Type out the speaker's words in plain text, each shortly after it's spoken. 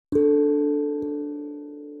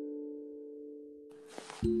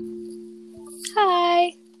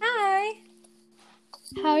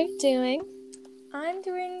are you doing? I'm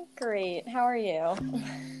doing great. How are you?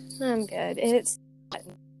 I'm good. It's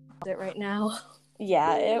right now.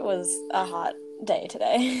 Yeah, it was a hot day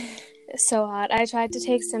today. It's so hot. I tried to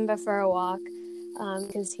take Simba for a walk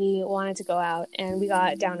because he wanted to go out, and we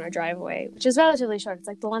got down our driveway, which is relatively short. It's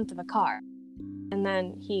like the length of a car. And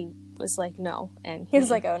then he was like, no. And he was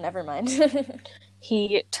like, oh, never mind.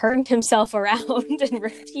 He turned himself around and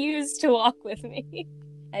refused to walk with me.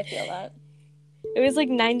 I feel that. It was like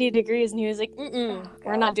 90 degrees, and he was like,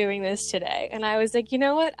 we're not doing this today. And I was like, you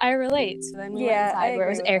know what? I relate. So then we went inside where it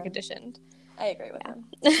was air conditioned. I agree with him.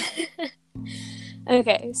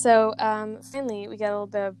 Okay, so finally we got a little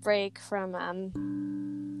bit of break from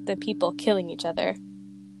the people killing each other.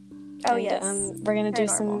 Oh, and, yes. We're going to do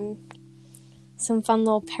some fun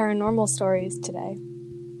little paranormal stories today.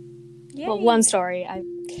 Yay. Well, one story.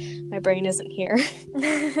 My brain isn't here.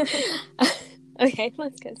 Okay,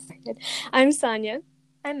 let's get started. I'm Sonia.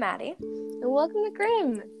 I'm Maddie. And welcome to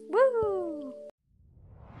Grimm. Woo!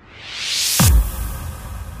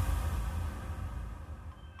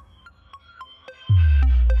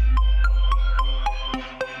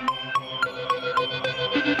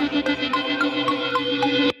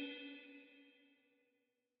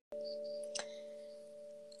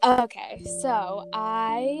 Okay, so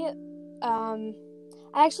I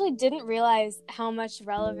actually didn't realize how much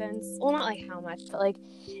relevance, well, not like how much, but like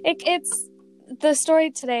it's the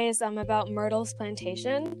story today is about Myrtles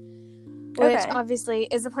Plantation, which obviously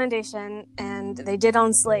is a plantation, and they did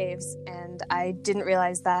own slaves, and I didn't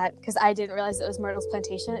realize that because I didn't realize it was Myrtles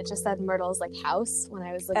Plantation. It just said Myrtles like house when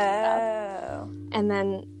I was looking it up, and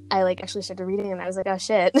then I like actually started reading, and I was like, oh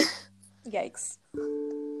shit, yikes.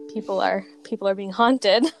 People are being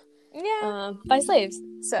haunted, by slaves.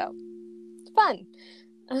 So fun.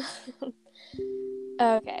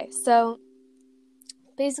 Okay, so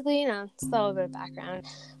basically, just a little bit of background.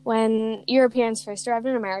 When Europeans first arrived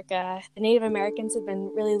in America, the Native Americans had been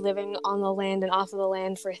really living on the land and off of the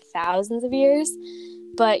land for thousands of years.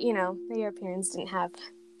 But, the Europeans didn't have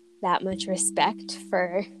that much respect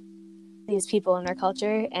for these people and their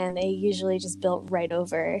culture, and they usually just built right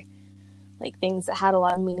over like things that had a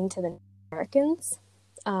lot of meaning to the Americans,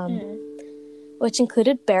 which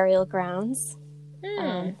included burial grounds.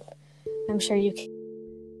 I'm sure you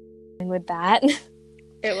can with that.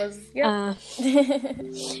 It was, yeah.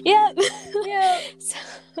 Yeah. Yeah. So,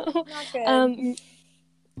 not good.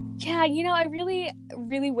 Yeah, I really,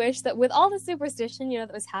 really wish that with all the superstition,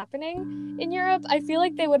 that was happening in Europe, I feel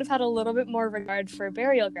like they would have had a little bit more regard for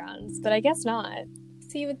burial grounds, but I guess not.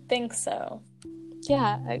 So you would think so.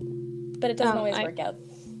 Yeah. But it doesn't always work out.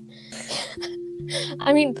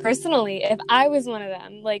 I mean, personally, if I was one of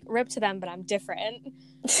them, like, rip to them, but I'm different,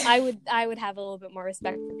 I would have a little bit more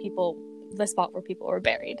respect for people, the spot where people were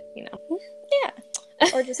buried, Yeah.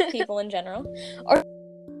 Or just people in general. Or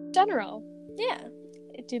general. Yeah.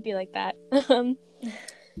 It do be like that.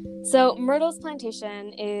 So, Myrtles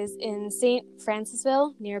Plantation is in St.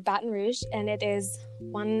 Francisville, near Baton Rouge, and it is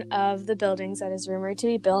one of the buildings that is rumored to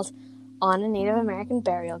be built on a Native American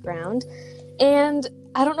burial ground. And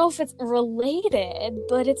I don't know if it's related,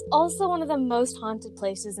 but it's also one of the most haunted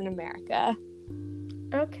places in America.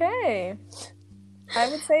 Okay. I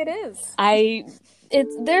would say it is.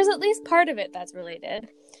 There's at least part of it that's related.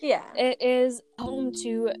 Yeah. It is home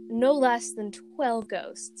to no less than 12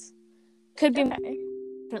 ghosts. Could be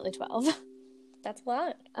definitely 12. That's a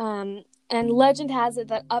lot. And legend has it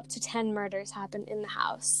that up to 10 murders happened in the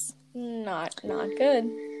house. Not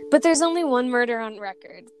good. But there's only one murder on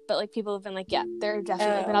record. But, like, people have been like, yeah, there have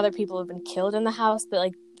definitely been other people who have been killed in the house. But,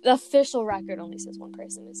 like, the official record only says one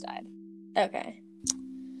person has died. Okay.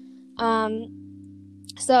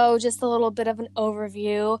 So just a little bit of an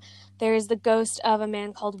overview. There's the ghost of a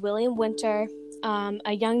man called William Winter,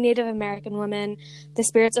 a young Native American woman, the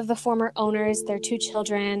spirits of the former owners, their 2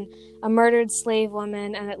 children, a murdered slave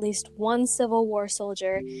woman, and at least one Civil War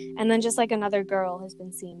soldier. And then just, like, another girl has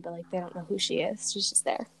been seen, but, like, they don't know who she is. She's just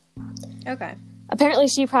there. Okay. Apparently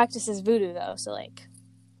she practices voodoo, though, so, like,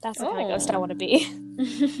 that's the kind of ghost I want to be.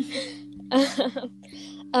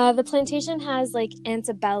 The plantation has, like,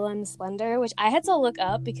 antebellum splendor, which I had to look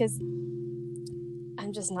up because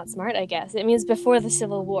I'm just not smart, I guess. It means before the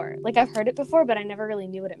Civil War. Like, I've heard it before, but I never really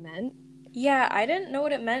knew what it meant. Yeah, I didn't know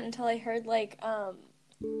what it meant until I heard, like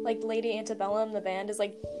Lady Antebellum, the band, is,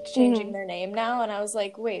 like, changing their name now, and I was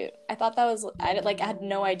like, wait, I thought that was, I had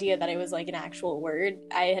no idea that it was, like, an actual word.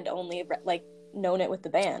 I had only, like, known it with the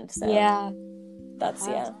band, so. Yeah. That's,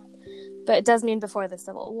 yeah. But it does mean before the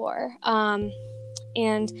Civil War.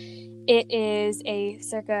 And It is a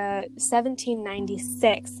circa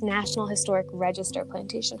 1796 National Historic Register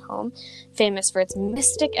plantation home, famous for its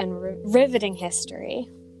mystic and riveting history.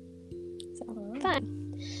 So, fun.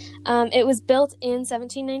 It was built in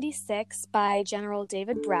 1796 by General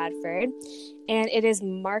David Bradford, and it is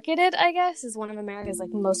marketed, I guess, as one of America's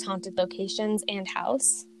like most haunted locations and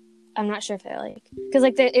house. I'm not sure if they're like, because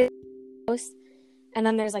like there is a house, and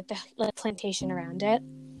then there's like the plantation around it,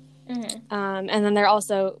 and then they're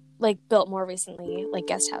also like built more recently like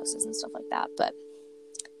guest houses and stuff like that. But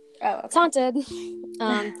it's haunted.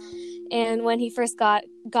 And when he first got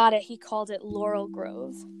it, he called it Laurel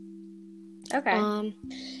Grove. Okay.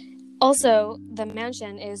 Also, the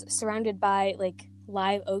mansion is surrounded by like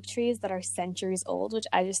live oak trees that are centuries old, which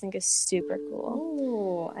I just think is super cool.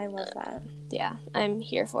 Ooh, I love that. Yeah, I'm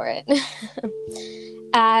here for it.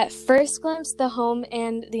 At first glimpse, the home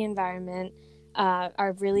and the environment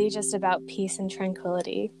are really just about peace and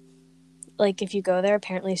tranquility. Like, if you go there,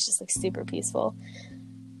 apparently it's just like super peaceful.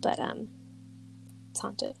 But it's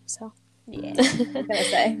haunted, so. Yeah, I was gonna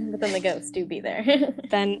say, but then the ghosts do be there.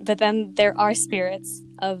 But then there are spirits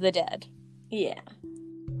of the dead. Yeah.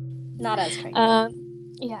 Not as tranquil.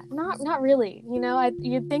 Yeah, not really. You know,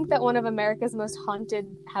 you'd think that one of America's most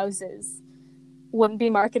haunted houses wouldn't be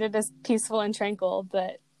marketed as peaceful and tranquil,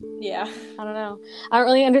 but yeah, I don't know. I don't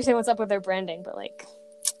really understand what's up with their branding, but like,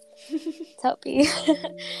 it's helpy.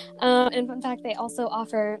 And in fact, they also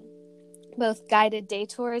offer both guided day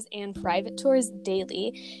tours and private tours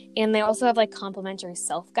daily, and they also have like complimentary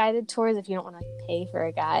self-guided tours if you don't want to pay for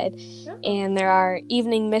a guide. And there are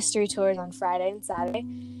evening mystery tours on Friday and Saturday,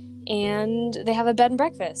 and they have a bed and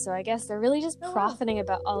breakfast, so I guess they're really just profiting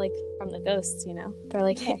about all like from the ghosts, you know. They're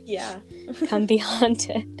like, hey, yeah, come be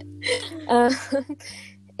haunted.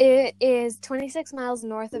 It is 26 miles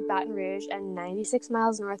north of Baton Rouge and 96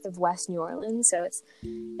 miles north of West New Orleans, so it's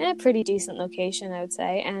in a pretty decent location, I would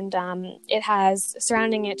say. And it has,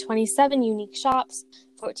 surrounding it, 27 unique shops,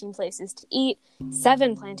 14 places to eat,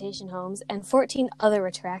 7 plantation homes, and 14 other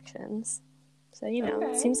attractions. So, you know,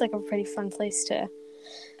 It seems like a pretty fun place to...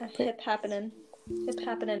 Hip happening.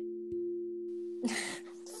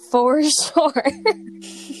 For sure.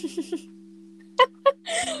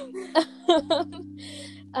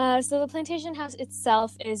 So the plantation house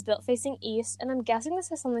itself is built facing east, and I'm guessing this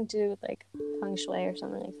has something to do with like feng shui or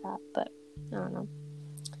something like that, but I don't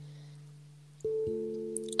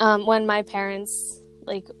know. When my parents,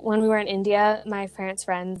 like when we were in India, my parents'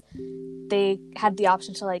 friends, they had the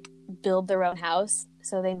option to like build their own house,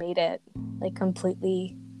 so they made it like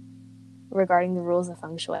completely regarding the rules of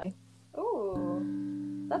feng shui.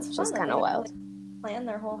 Ooh, that's fun. Just kind of wild. Plan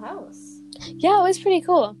their whole house. Yeah, it was pretty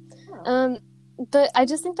cool. Oh. But I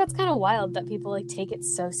just think that's kind of wild that people like take it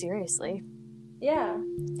so seriously. Yeah.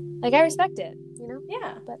 Like, I respect it, you know?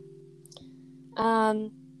 Yeah. But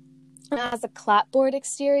it has a clapboard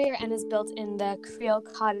exterior and is built in the Creole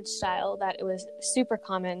cottage style that it was super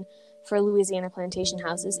common for Louisiana plantation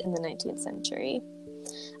houses in the 19th century.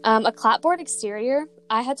 A clapboard exterior,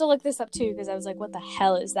 I had to look this up too because I was like, what the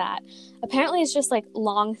hell is that? Apparently it's just like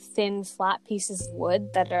long, thin, flat pieces of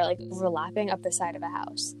wood that are like overlapping up the side of a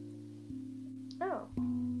house. Oh.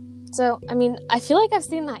 So, I mean, I feel like I've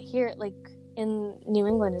seen that here, like, in New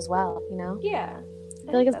England as well, you know? Yeah.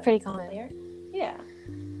 I feel like it's pretty common. Yeah.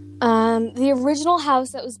 The original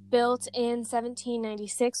house that was built in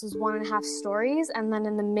 1796 was 1.5 stories, and then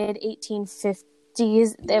in the mid-1850s,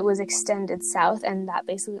 it was extended south, and that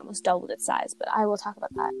basically almost doubled its size, but I will talk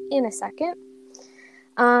about that in a second.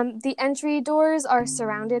 The entry doors are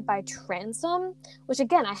surrounded by transom, which,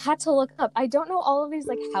 again, I had to look up. I don't know all of these,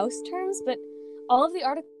 like, house terms, but all of the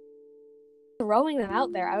articles throwing them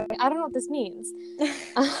out there. I don't know what this means.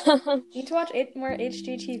 You need to watch more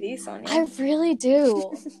HGTV, Sonia. I really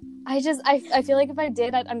do. I feel like if I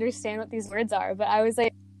did, I'd understand what these words are, but I was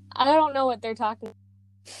like, I don't know what they're talking about.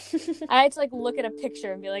 I had to like look at a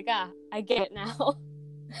picture and be like, I get it now.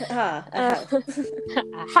 A house.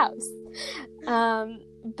 A house.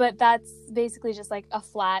 But that's basically just like a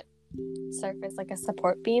flat surface, like a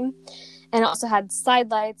support beam. And it also had side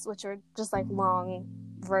lights, which are just like long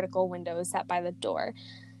vertical windows set by the door.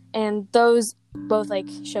 And those both like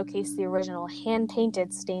showcase the original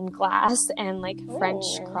hand-painted stained glass and like French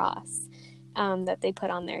cross that they put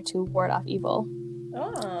on there to ward off evil.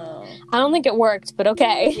 Oh. I don't think it worked, but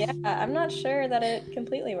okay. Yeah, I'm not sure that it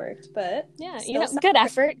completely worked, but yeah, you know, good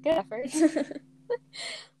effort.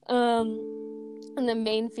 And the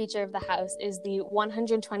main feature of the house is the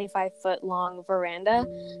 125-foot long veranda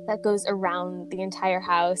that goes around the entire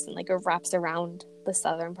house and like it wraps around the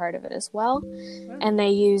southern part of it as well. Wow. And they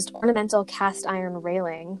used ornamental cast iron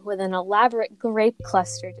railing with an elaborate grape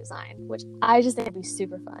cluster design, which I just think would be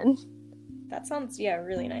super fun. That sounds, yeah,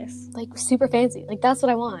 really nice. Like, super fancy. Like, that's what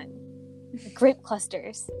I want. Like, grape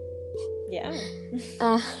clusters. Yeah.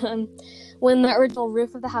 When the original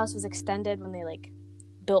roof of the house was extended, when they, like,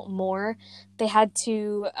 built more, they had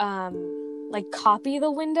to, like, copy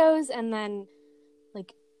the windows and then,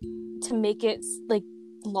 like, to make it, like,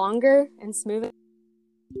 longer and smoother.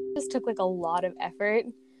 It just took, like, a lot of effort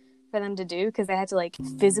for them to do because they had to, like,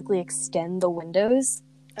 physically extend the windows.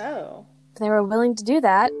 Oh. They were willing to do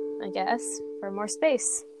that, I guess, for more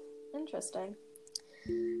space. Interesting.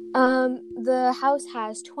 The house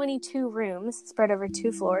has 22 rooms spread over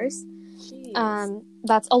 2 floors. Jeez.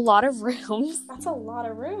 That's a lot of rooms. That's a lot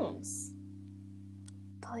of rooms.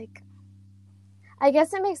 But, like, I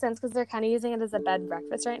guess it makes sense because they're kind of using it as a bed and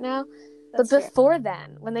breakfast right now. That's but before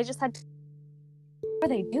then, when they just had what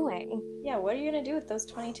are they doing? Yeah, what are you going to do with those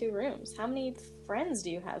 22 rooms? How many friends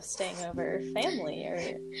do you have staying over? Family? Or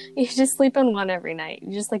You just sleep in one every night.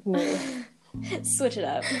 You just, like, move. Switch it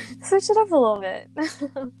up. Switch it up a little bit.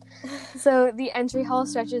 So the entry hall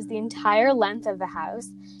stretches the entire length of the house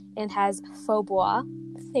and has faux bois,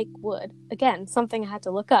 fake wood. Again, something I had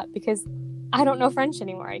to look up because I don't know French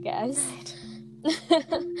anymore, I guess.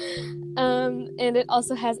 And it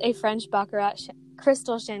also has a French baccarat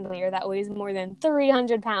crystal chandelier that weighs more than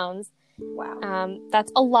 300 pounds. Wow.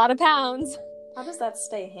 That's a lot of pounds. How does that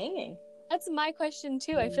stay hanging? That's my question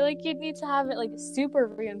too. I feel like you'd need to have it, like, super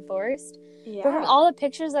reinforced. Yeah. But from all the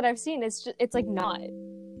pictures that I've seen, it's like not.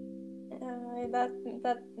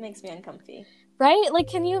 That makes me uncomfy. Right? Like,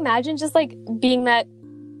 can you imagine just, like, being that,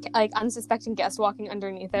 like, unsuspecting guest walking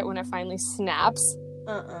underneath it when it finally snaps?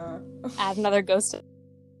 Add another ghost.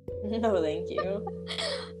 No, thank you.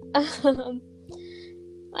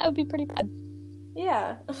 That would be pretty bad.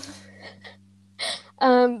 Yeah.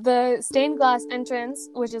 The stained glass entrance,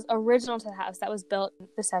 which is original to the house, that was built in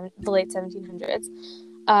the late 1700s,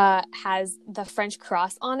 has the French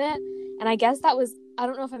cross on it. And I guess that was, I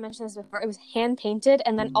don't know if I mentioned this before, it was hand painted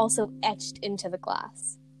and then also etched into the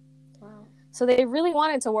glass. Wow. So they really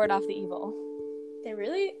wanted to ward off the evil.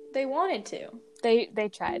 They wanted to. They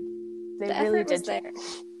tried. They The really effort did was there.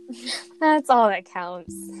 That's all that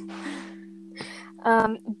counts.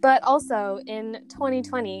 But also, in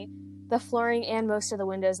 2020, the flooring and most of the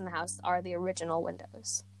windows in the house are the original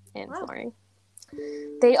windows and flooring.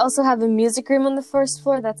 They also have a music room on the first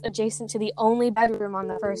floor that's adjacent to the only bedroom on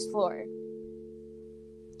the first floor.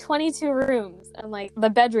 22 rooms, and, like, the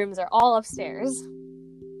bedrooms are all upstairs.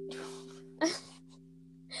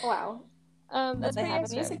 Wow. That's they pretty have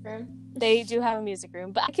extra. a music room. They do have a music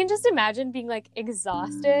room, but I can just imagine being, like,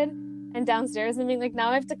 exhausted and downstairs and being like, now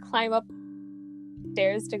I have to climb up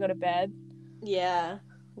stairs to go to bed. Yeah.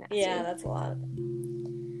 Nasty. Yeah, that's a lot.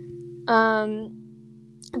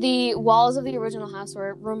 The walls of the original house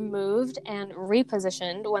were removed and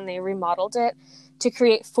repositioned when they remodeled it to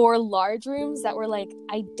create 4 large rooms that were, like,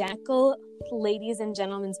 identical ladies and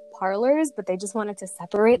gentlemen's parlors, but they just wanted to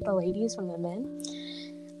separate the ladies from the men.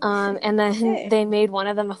 And then they made one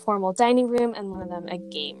of them a formal dining room and one of them a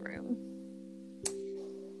game room.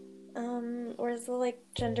 Or is it, like,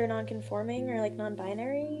 gender non-conforming or, like,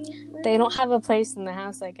 non-binary? They don't have a place in the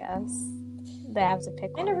house, I guess. They have to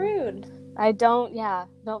pick one. Kinda rude. Don't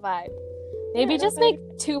vibe. Maybe just make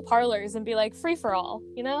 2 parlors and be like, free for all,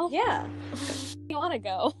 you know? Yeah. You want to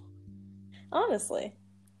go. Honestly.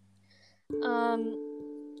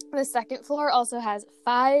 The second floor also has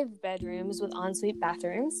 5 bedrooms with ensuite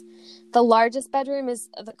bathrooms. The largest bedroom is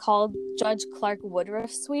called Judge Clark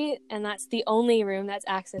Woodruff Suite, and that's the only room that's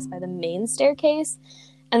accessed by the main staircase.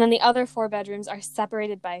 And then the other 4 bedrooms are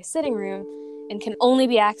separated by a sitting room and can only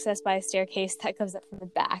be accessed by a staircase that goes up from the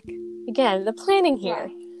back. Again, the planning here,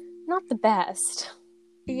 not the best.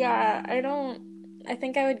 Yeah, I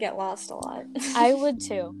think I would get lost a lot. I would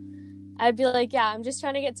too. I'd be like, yeah, I'm just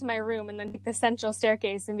trying to get to my room, and then take the central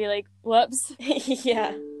staircase and be like, whoops.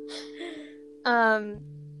 Yeah.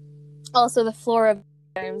 Also, the floor of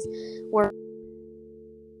the rooms were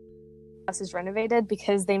houses renovated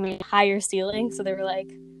because they made higher ceilings, so they were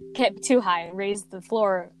like, can't be too high and raise the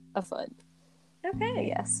floor a foot. Okay.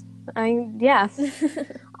 Yes. Yeah.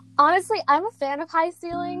 Honestly, I'm a fan of high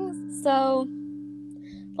ceilings, so,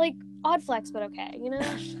 like, odd flex, but okay, you know?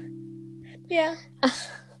 Yeah.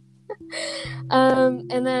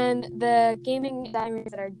 And then the gaming dining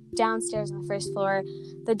rooms that are downstairs on the first floor,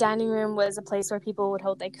 the dining room was a place where people would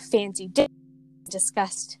hold, like, fancy dinners,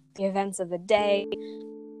 discuss the events of the day.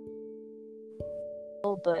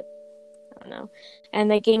 But don't know. And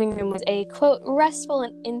the gaming room was a, quote, restful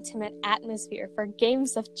and intimate atmosphere for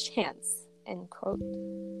games of chance, end quote.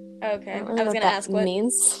 Okay. I don't really I know was what gonna that ask what.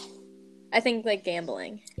 means. I think like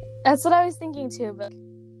gambling. That's what I was thinking too, but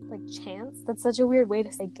like chance? That's such a weird way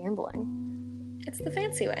to say gambling. It's the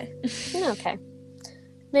fancy way. Okay.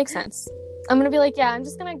 Makes sense. I'm gonna be like, yeah, I'm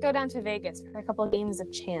just gonna go down to Vegas for a couple of games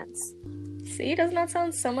of chance. See, doesn't that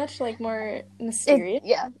sound so much like more mysterious?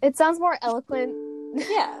 It sounds more eloquent.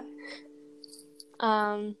 Yeah.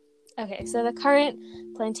 Okay, so the current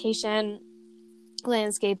plantation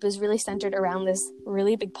landscape is really centered around this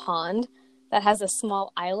really big pond that has a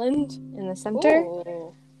small island in the center.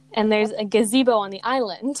 Ooh. And there's a gazebo on the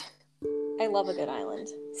island. I love a good island.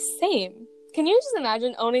 Same. Can you just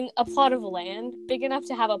imagine owning a plot of land big enough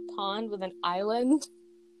to have a pond with an island?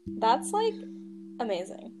 That's like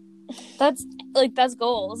amazing. That's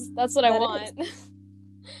goals. That's what I want.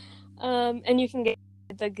 And you can get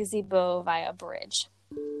the gazebo via a bridge.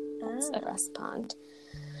 That's across the pond.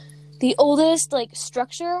 The oldest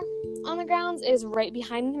structure on the grounds is right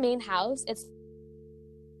behind the main house. It's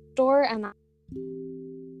store and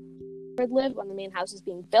lived when the main house was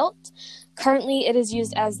being built. Currently, it is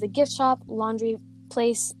used as the gift shop, laundry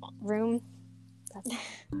place, room,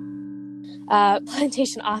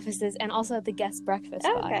 plantation offices, and also the guest breakfast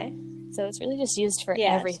spot. Okay. So it's really just used for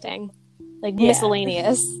everything,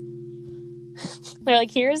 miscellaneous. They're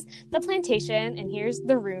like, here's the plantation, and here's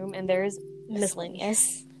the room, and there's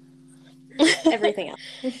miscellaneous. Everything else.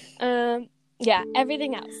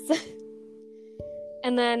 Everything else.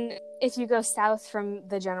 And then if you go south from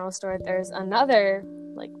the general store, there's another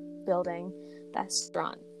building that's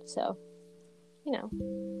restaurant. So,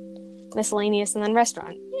 miscellaneous and then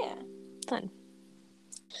restaurant. Yeah. Fun.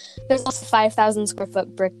 There's also 5,000 square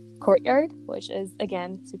foot brick courtyard, which is,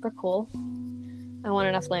 again, super cool. I want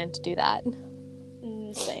enough land to do that.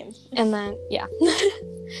 Same. And then,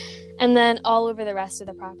 and then all over the rest of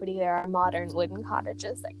the property, there are modern wooden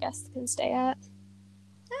cottages that guests can stay at.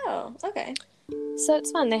 Oh, okay. So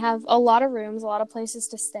it's fun. They have a lot of rooms, a lot of places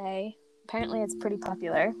to stay. Apparently it's pretty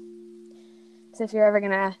popular. So if you're ever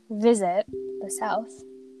going to visit the South,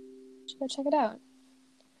 you should go check it out.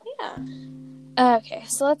 Yeah. Okay,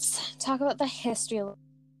 so let's talk about the history.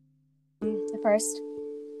 The first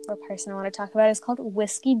person I want to talk about is called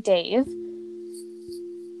Whiskey Dave.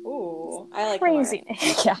 Ooh, I like crazy.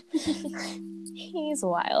 Yeah. He's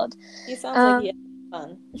wild. He sounds like he has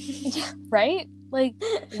fun. Yeah, right?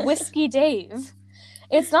 Whiskey Dave.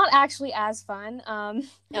 It's not actually as fun. Oh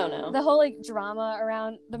no. The whole drama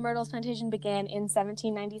around the Myrtles plantation began in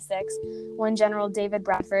 1796 when General David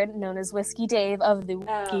Bradford, known as Whiskey Dave of the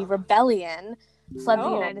Whiskey Rebellion, fled the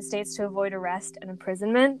United States to avoid arrest and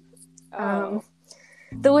imprisonment.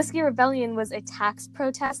 The Whiskey Rebellion was a tax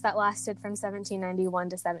protest that lasted from 1791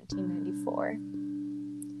 to 1794.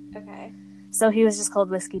 Okay. So he was just called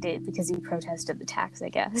Whiskey Dave because he protested the tax, I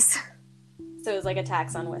guess. So it was a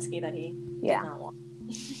tax on whiskey that he did not want.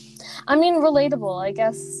 I mean, relatable. I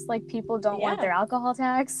guess, people don't want their alcohol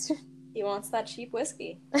taxed. He wants that cheap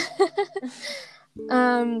whiskey.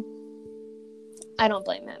 I don't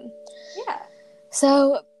blame him. Yeah.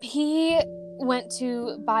 So he went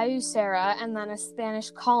to Bayou Sara and then a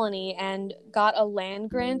Spanish colony and got a land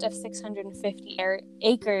grant of 650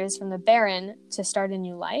 acres from the Baron to start a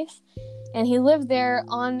new life. And he lived there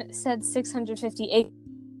on said 650 acres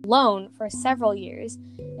alone for several years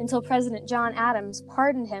until President John Adams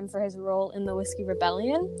pardoned him for his role in the Whiskey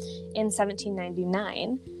Rebellion in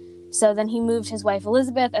 1799. So then he moved his wife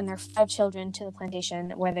Elizabeth and their 5 children to the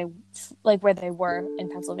plantation where they were in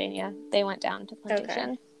Pennsylvania. They went down to the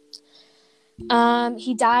plantation. Okay.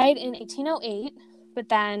 He died in 1808, but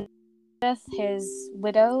then his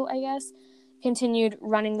widow, I guess, continued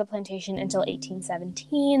running the plantation until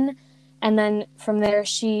 1817. And then from there,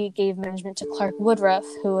 she gave management to Clark Woodruff,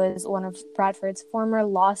 who was one of Bradford's former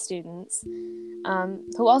law students,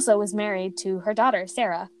 who also was married to her daughter,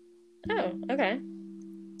 Sarah. Oh, okay.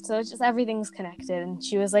 So it's just everything's connected. And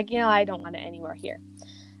she was like, I don't want it anywhere here.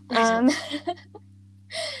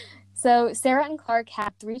 So Sarah and Clark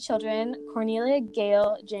had 3 children, Cornelia,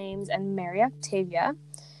 Gail, James, and Mary Octavia.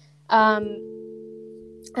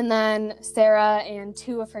 And then Sarah and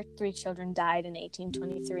 2 of her 3 children died in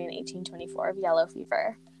 1823 and 1824 of yellow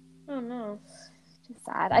fever. Oh, no. Just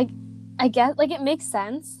sad. I guess, it makes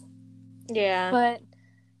sense. Yeah. But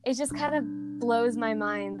it just kind of blows my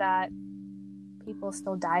mind that people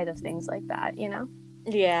still died of things like that,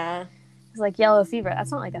 Yeah. It's yellow fever.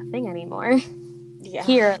 That's not a thing anymore. Yeah.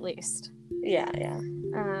 Here, at least. Yeah.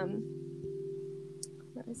 Where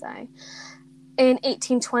was I? In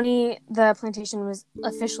 1820, the plantation was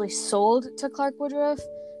officially sold to Clark Woodruff,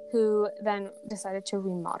 who then decided to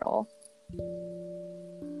remodel.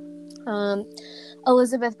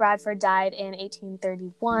 Elizabeth Bradford died in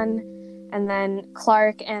 1831, and then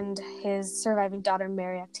Clark and his surviving daughter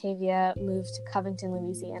Mary Octavia moved to Covington,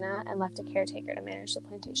 Louisiana, and left a caretaker to manage the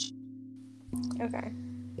plantation. Okay.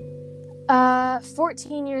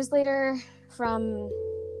 14 years later, from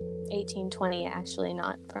 1820, actually,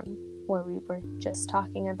 not from where we were just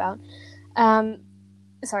talking about. In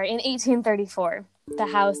 1834, the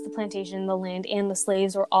house, the plantation, the land, and the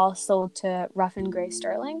slaves were all sold to Ruffin Gray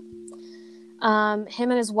Sterling. Him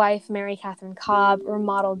and his wife, Mary Catherine Cobb,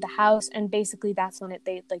 remodeled the house, and basically that's when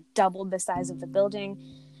they doubled the size of the building,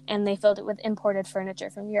 and they filled it with imported furniture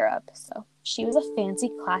from Europe. So she was a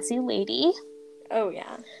fancy, classy lady. Oh,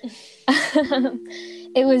 yeah.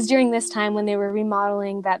 It was during this time when they were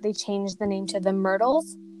remodeling that they changed the name to the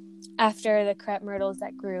Myrtles, after the crepe myrtles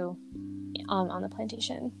that grew on the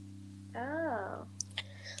plantation. Oh.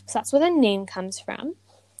 So that's where the name comes from.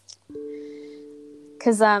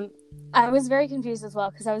 Because I was very confused as well,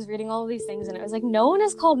 because I was reading all of these things, and it was like, no one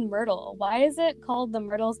is called Myrtle. Why is it called the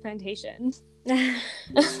Myrtles Plantation?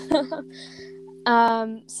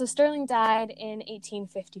 So Sterling died in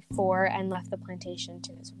 1854 and left the plantation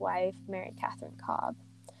to his wife, Mary Catherine Cobb.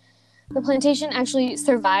 The plantation actually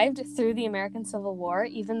survived through the American Civil War,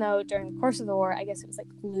 even though during the course of the war, I guess it was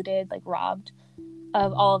looted, robbed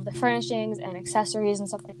of all of the furnishings and accessories and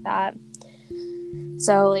stuff like that.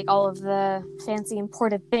 So all of the fancy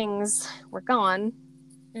imported things were gone.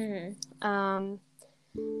 Mm-hmm.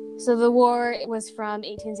 So the war was from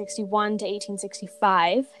 1861 to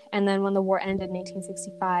 1865, and then when the war ended in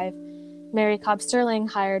 1865, Mary Cobb Sterling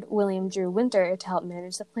hired William Drew Winter to help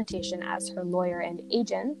manage the plantation as her lawyer and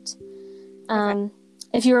agent. Okay.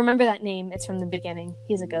 If you remember that name, it's from the beginning.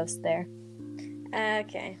 He's a ghost there.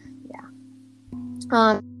 Okay.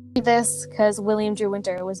 Yeah. This because William Drew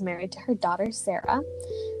Winter was married to her daughter, Sarah.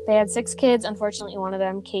 They had 6 kids. Unfortunately, one of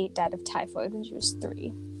them, Kate, died of typhoid when she was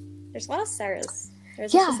 3. There's a lot of Sarahs.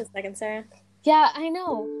 There's just a second Sarah. Yeah, I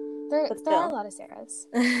know. There are a lot of Sarahs.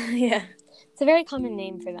 Yeah. It's a very common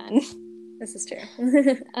name for them. This is true.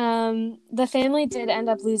 The family did end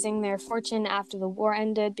up losing their fortune after the war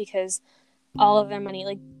ended, because all of their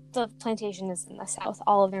money, the plantation is in the South,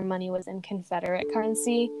 all of their money was in Confederate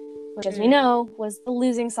currency, which, as we know, was the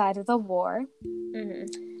losing side of the war.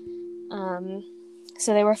 Mm-hmm.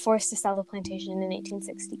 So they were forced to sell the plantation in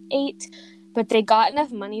 1868, but they got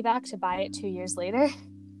enough money back to buy it 2 years later.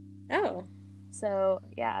 Oh. So,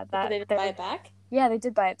 yeah. Did they just buy it back? Yeah, they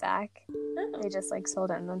did buy it back. Oh. They just,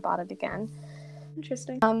 sold it and then bought it again.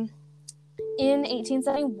 Interesting. In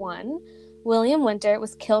 1871, William Winter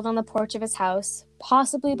was killed on the porch of his house,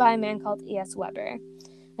 possibly by a man called E.S. Weber.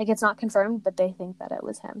 It's not confirmed, but they think that it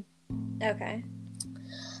was him. Okay.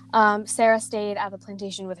 Sarah stayed at the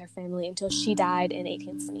plantation with her family until she died in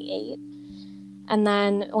 1878. And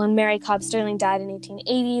then when Mary Cobb Sterling died in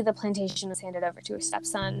 1880, the plantation was handed over to her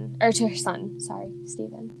son,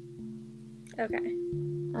 Stephen. Okay.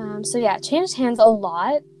 So yeah, it changed hands a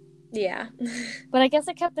lot. Yeah. But I guess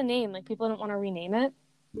it kept the name. People didn't want to rename it.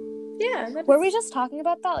 Yeah. Were we just talking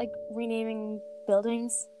about that? Renaming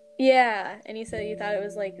buildings? Yeah. And you said you thought it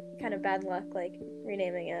was, kind of bad luck,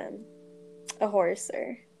 renaming a horse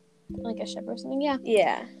or... a ship or something, yeah.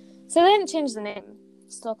 Yeah. So they didn't change the name.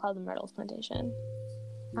 Still called the Myrtles Plantation.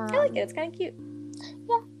 I like it. It's kind of cute.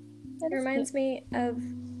 Yeah. It reminds me of...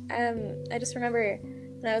 I just remember...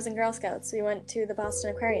 When I was in Girl Scouts, we went to the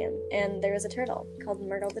Boston Aquarium, and there was a turtle called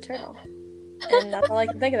Myrtle the Turtle. And that's all I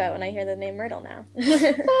can think about when I hear the name Myrtle now.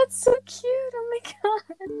 That's so cute. Oh my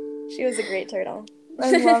god. She was a great turtle.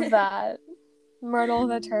 I love that. Myrtle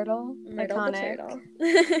the Turtle. Myrtle Iconic.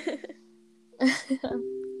 the Turtle.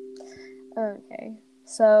 Okay.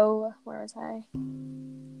 So, where was I?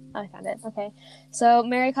 I found it. Okay. So,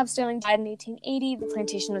 Mary Cobb Sterling died in 1880. The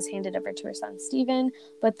plantation was handed over to her son, Stephen.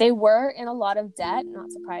 But they were in a lot of debt,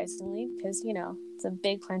 not surprisingly, because, it's a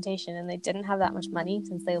big plantation and they didn't have that much money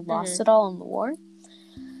since they lost it all in the war.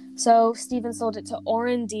 So, Stephen sold it to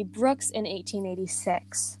Orrin D. Brooks in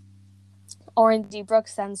 1886. Orrin D.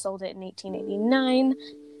 Brooks then sold it in 1889.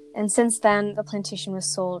 And since then, the plantation was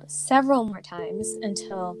sold several more times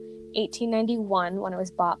until 1891, when it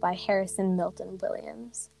was bought by Harrison Milton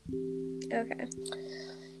Williams. Okay.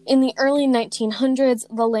 In the early 1900s,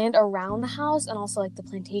 the land around the house and also the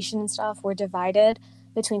plantation and stuff were divided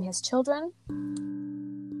between his children.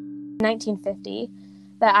 In 1950,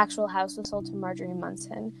 the actual house was sold to Marjorie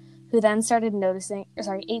Munson, who then started noticing...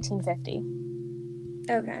 1850.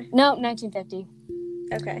 Okay. No, 1950.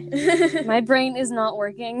 Okay. My brain is not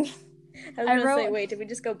working. I was going to say, wait, did we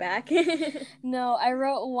just go back? No, I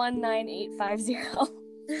wrote 19850.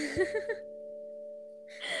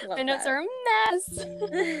 My Love notes that. are a mess.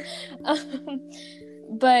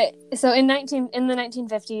 But so in the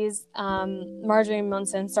 1950s, Marjorie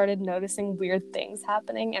Munson started noticing weird things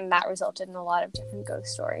happening, and that resulted in a lot of different ghost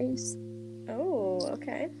stories. Oh,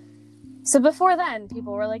 okay. So before then,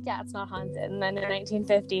 people were like, "Yeah, it's not haunted," and then in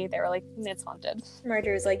 1950, they were like, "It's haunted."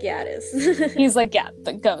 Marjorie was like, "Yeah, it is." He's like, "Yeah,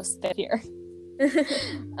 the ghosts, they're here."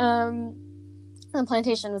 The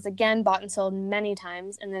plantation was again bought and sold many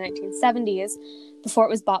times in the 1970s before it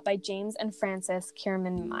was bought by James and Frances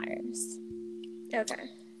Kierman Myers. Okay.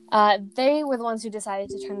 They were the ones who decided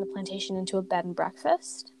to turn the plantation into a bed and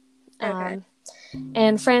breakfast. Okay.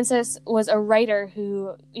 And Frances was a writer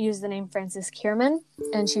who used the name Frances Kierman,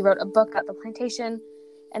 and she wrote a book about the plantation.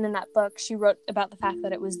 And in that book, she wrote about the fact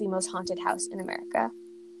that it was the most haunted house in America.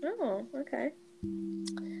 Oh, okay.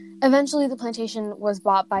 Eventually, the plantation was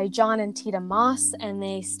bought by John and Tita Moss, and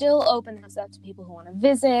they still open the house up to people who want to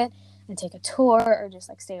visit and take a tour or just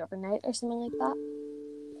like stay overnight or something like that.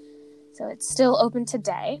 So it's still open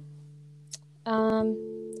today.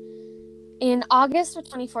 In August of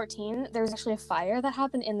 2014, there was actually a fire that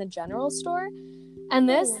happened in the general store, and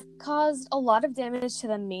this caused a lot of damage to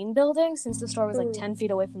the main building since the store was like 10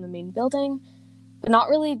 feet away from the main building, but not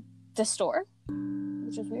really the store,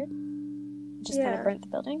 which is weird. It just kind of burnt the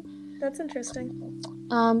building. That's interesting.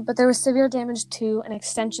 But there was severe damage to an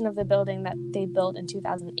extension of the building that they built in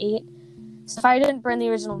 2008. So the fire didn't burn the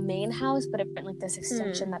original main house, but it burnt like this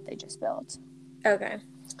extension that they just built. Okay.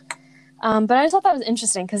 But I just thought that was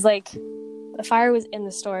interesting because like the fire was in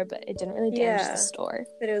the store, but it didn't really damage the store.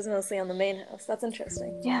 But it was mostly on the main house. That's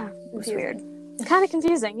interesting. Yeah, it was weird. Kind of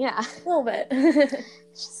confusing, yeah. A little bit.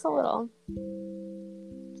 Just a little.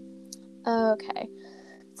 Okay.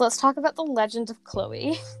 So let's talk about the legend of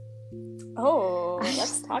Chloe. Oh,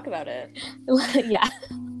 let's talk about it. Yeah.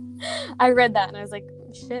 I read that and I was like,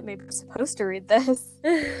 shit, maybe I'm supposed to read this.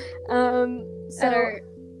 I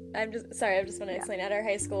just want to explain. At our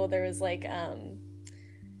high school, there was like,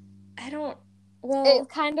 it's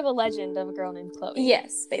kind of a legend of a girl named Chloe.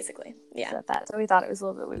 Yes, basically. Yeah. So we thought it was a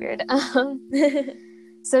little bit weird.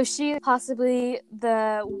 So she is possibly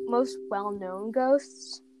the most well-known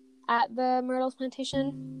ghost at the Myrtles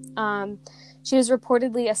plantation. She was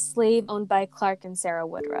reportedly a slave owned by Clark and Sarah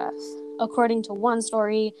Woodruff. According to one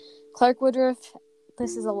story, Clark Woodruff,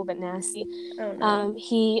 this is a little bit nasty. Oh, no.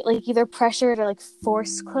 He either pressured or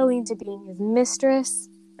forced Chloe into being his mistress.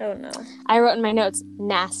 Oh no. I wrote in my notes,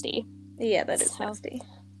 nasty. Yeah, that is nasty.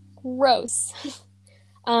 Gross.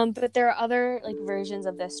 But there are other versions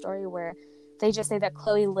of this story where they just say that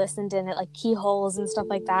Chloe listened in at keyholes and stuff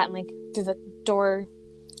like that, and through the door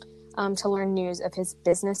to learn news of his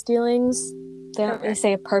business dealings. They don't really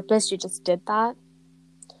say a purpose, she just did that.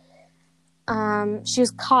 She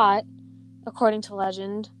was caught, according to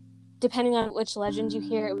legend. Depending on which legend you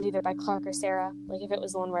hear, it was either by Clark or Sarah. If it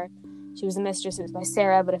was the one where she was a mistress, it was by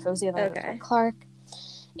Sarah, but if it was the other one, it was by Clark.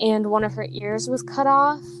 And one of her ears was cut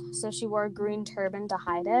off, so she wore a green turban to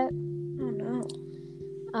hide it. Oh no.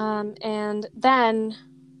 And then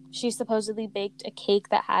she supposedly baked a cake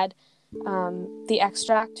that had the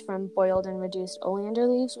extract from boiled and reduced oleander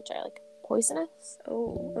leaves, which are poisonous.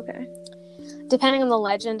 Oh, okay. Depending on the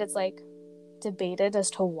legend, it's debated as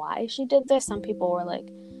to why she did this. Some people were like,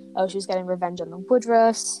 oh, she was getting revenge on the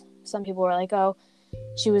Woodruffs. Some people were like, oh,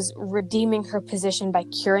 she was redeeming her position by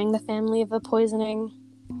curing the family of the poisoning.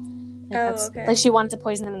 She wanted to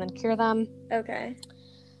poison them and then cure them. Okay.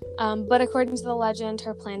 But according to the legend,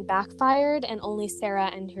 her plan backfired, and only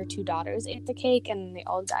Sarah and her 2 daughters ate the cake, and they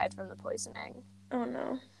all died from the poisoning. Oh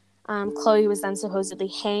no. Chloe was then supposedly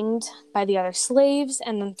hanged by the other slaves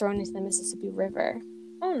and then thrown into the Mississippi River.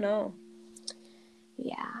 Oh no.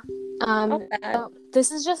 Yeah. So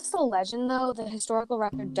this is just a legend, though. The historical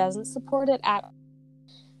record doesn't support it at all.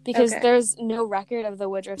 Because there's no record of the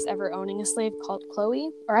Woodruffs ever owning a slave called Chloe,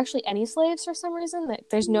 or actually any slaves for some reason.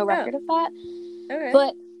 There's no record of that. Okay.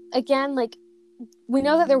 But again, we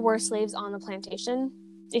know that there were slaves on the plantation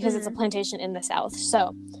because it's a plantation in the South.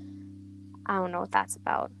 So I don't know what that's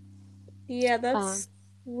about. Yeah, that's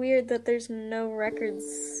weird that there's no records.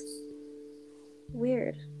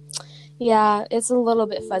 Weird. Yeah, it's a little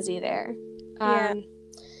bit fuzzy there. Yeah.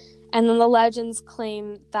 And then the legends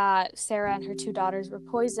claim that Sarah and her 2 daughters were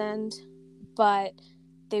poisoned, but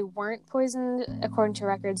they weren't poisoned. According to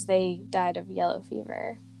records, they died of yellow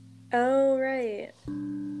fever. Oh, right.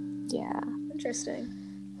 Yeah.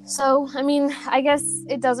 Interesting. So, I mean, I guess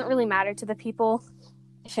it doesn't really matter to the people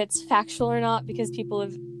if it's factual or not, because people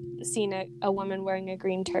have seen a woman wearing a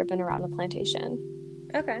green turban around the plantation.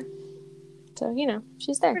 Okay. So,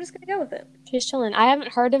 she's there. We're just gonna go with it. She's chilling. I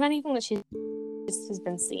haven't heard of anything that she's has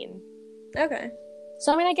been seen. Okay.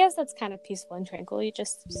 So, I mean, I guess that's kind of peaceful and tranquil. You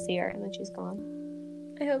just see her and then she's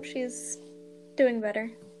gone. I hope she's doing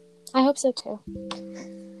better. I hope so, too.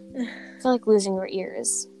 I feel like losing her ear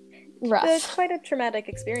is rough. It's quite a traumatic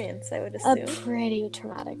experience, I would assume. A pretty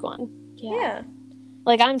traumatic one. Yeah.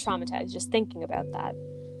 Like, I'm traumatized just thinking about that.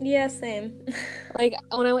 Yeah, same. Like,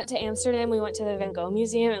 when I went to Amsterdam, we went to the Van Gogh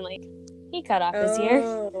Museum, and, like, he cut off his ear.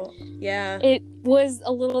 Oh, yeah. It was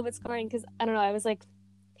a little bit scarring, because, I don't know, I was like,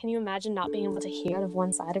 can you imagine not being able to hear out of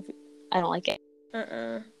one side of... I don't like it.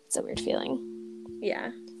 It's a weird feeling. Yeah.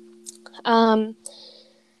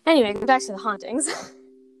 Anyway, back to the hauntings.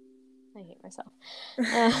 I hate myself.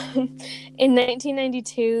 In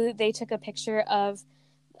 1992, they took a picture of,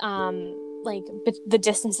 the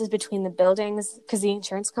distances between the buildings, because the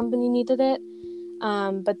insurance company needed it.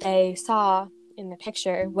 But they saw in the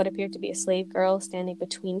picture what appeared to be a slave girl standing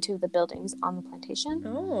between two of the buildings on the plantation.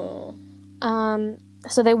 Oh.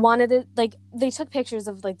 So they wanted it, like, they took pictures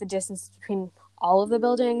of, like, the distance between all of the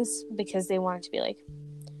buildings because they wanted to be, like,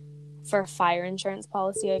 for a fire insurance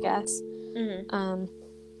policy, I guess. Mm-hmm.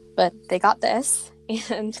 But they got this,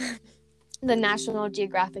 and the National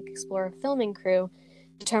Geographic Explorer filming crew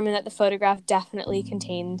determined that the photograph definitely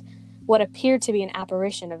contained what appeared to be an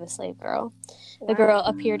apparition of a slave girl. Wow. The girl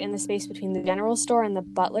appeared in the space between the general store and the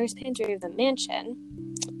butler's pantry of the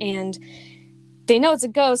mansion, and they know it's a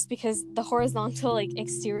ghost because the horizontal, like,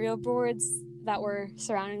 exterior boards that were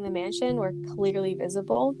surrounding the mansion were clearly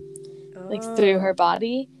visible, like, through her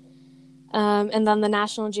body. And then the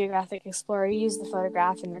National Geographic Explorer used the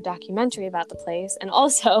photograph in their documentary about the place. And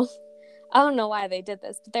also, I don't know why they did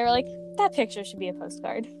this, but they were like, that picture should be a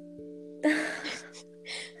postcard. So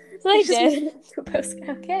they did. A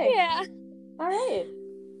postcard. Okay. Yeah. All right.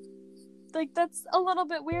 Like, that's a little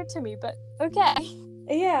bit weird to me, but okay.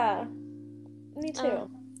 Yeah. Me too.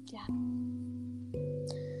 Yeah.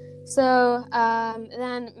 So,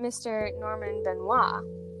 then Mr. Norman Benoit,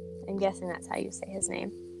 I'm guessing that's how you say his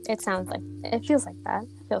name. It feels like that.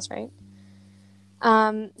 It feels right.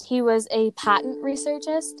 He was a patent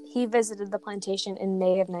researchist. He visited the plantation in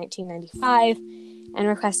May of 1995 and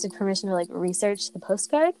requested permission to, like, research the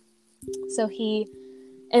postcard. So he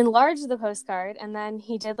enlarged the postcard, and then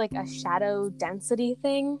he did, like, a shadow density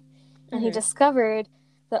thing, and he discovered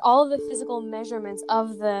that all of the physical measurements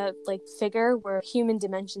of the, like, figure were human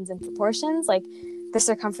dimensions and proportions, like the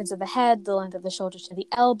circumference of the head, the length of the shoulder to the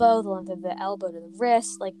elbow, the length of the elbow to the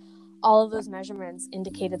wrist, like, all of those measurements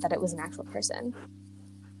indicated that it was an actual person.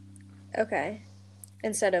 Okay.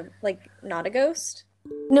 Instead of, like, not a ghost?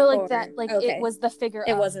 No, like, that, like, okay. It was the figure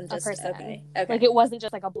it of wasn't just, a person. Okay. Like, it wasn't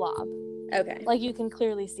just, like, a blob. Okay. Like, you can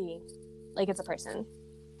clearly see, like, it's a person.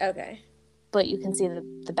 Okay. But you can see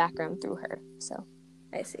the background through her, so.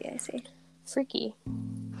 I see. Freaky.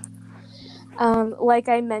 Like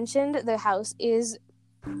I mentioned, the house is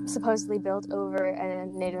supposedly built over a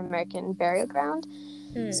Native American burial ground.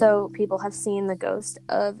 So people have seen the ghost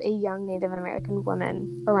of a young Native American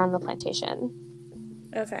woman around the plantation.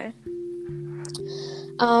 Okay.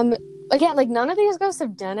 Again, like, none of these ghosts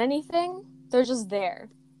have done anything. They're just there.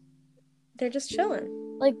 They're just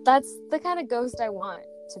chilling. Like, that's the kind of ghost I want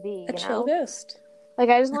to be, a chill ghost. Like,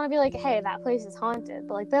 I just want to be like, hey, that place is haunted.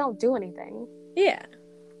 But, like, they don't do anything. Yeah.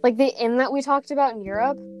 Like, the inn that we talked about in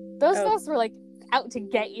Europe, those ghosts were, like, out to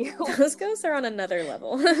get you. Those ghosts are on another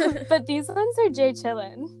level. But these ones are Jay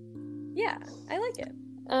chillin'. Yeah, I like it.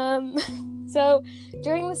 So,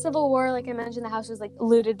 during the Civil War, like I mentioned, the house was, like,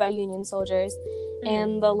 looted by Union soldiers.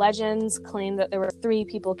 And the legends claim that there were 3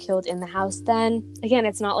 people killed in the house then. Again,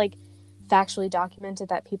 it's not, like, factually documented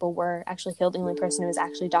that people were actually killed. The only person who was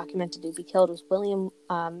actually documented to be killed was William,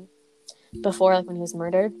 before, like, when he was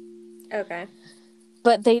murdered. Okay.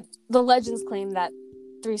 But the legends claim that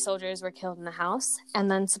 3 soldiers were killed in the house, and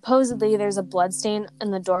then supposedly there's a blood stain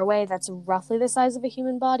in the doorway that's roughly the size of a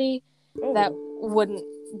human body that wouldn't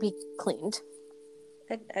be cleaned.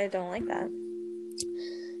 I don't like that.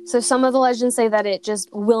 So some of the legends say that it just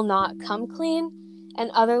will not come clean,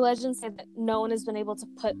 and other legends say that no one has been able to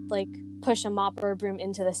push a mop or a broom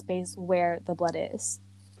into the space where the blood is.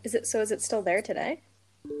 Is it still there today?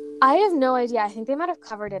 I have no idea. I think they might have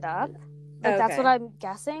covered it up. Like, that's what I'm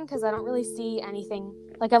guessing, because I don't really see anything.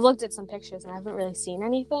 Like, I've looked at some pictures, and I haven't really seen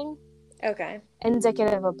anything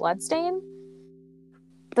indicative of a blood stain.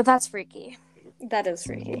 But that's freaky. That is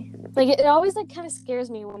freaky. Like, it always, like, kind of scares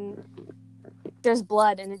me when there's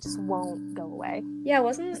blood and it just won't go away. Yeah,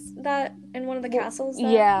 wasn't that in one of the castles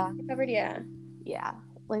that you covered? Yeah.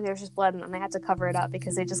 Like, there's just blood, and then they had to cover it up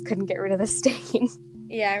because they just couldn't get rid of the stain.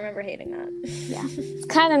 Yeah, I remember hating that. Yeah. It's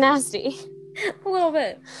kind of nasty. A little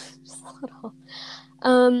bit. Just a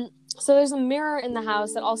little. So there's a mirror in the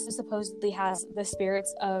house that also supposedly has the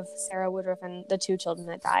spirits of Sarah Woodruff and the 2 children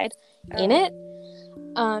that died in it.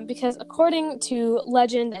 Because according to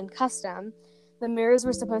legend and custom, the mirrors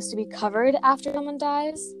were supposed to be covered after someone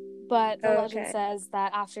dies, but the legend says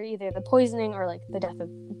that after either the poisoning or like the death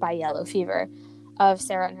by yellow fever of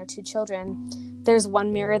Sarah and her 2 children, there's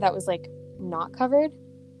one mirror that was like not covered.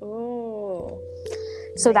 Oh.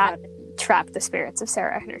 So that trapped the spirits of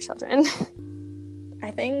Sarah and her children. I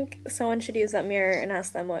think someone should use that mirror and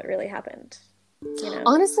ask them what really happened. You know?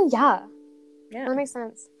 Honestly, yeah. Yeah. That makes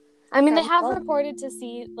sense. I mean, they have reported to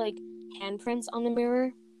see, like, handprints on the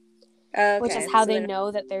mirror, which is how they know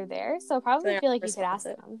that they're there, so probably feel like you could ask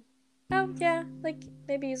them. Oh, yeah. Like,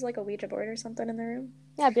 maybe use, like, a Ouija board or something in the room.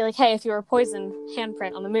 Yeah, be like, hey, if you were poisoned,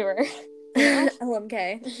 handprint on the mirror. You know?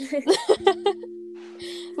 LMK.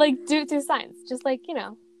 Like, do it through science. Just, like, you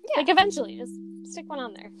know. Yeah. Like, eventually, just stick one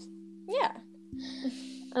on there. Yeah.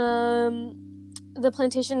 The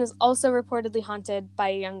plantation is also reportedly haunted by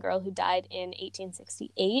a young girl who died in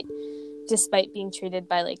 1868, despite being treated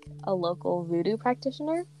by, like, a local voodoo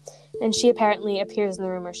practitioner. And she apparently appears in the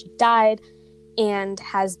room where she died and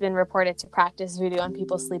has been reported to practice voodoo on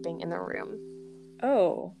people sleeping in the room.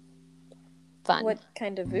 Oh. Fun. What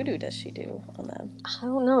kind of voodoo does she do on them? I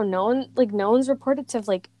don't know. No one's reported to have,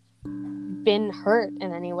 like, been hurt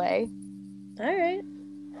in any way. All right.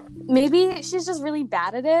 Maybe she's just really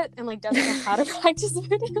bad at it and, like, doesn't know how to practice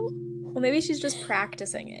voodoo. Well, maybe she's just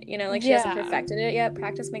practicing it, you know? Like, she hasn't perfected it yet.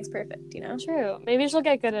 Practice makes perfect, you know? True. Maybe she'll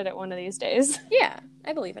get good at it one of these days. Yeah,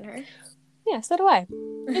 I believe in her. Yeah, so do I.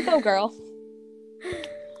 You go, girl.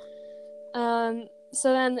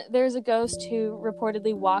 So then there's a ghost who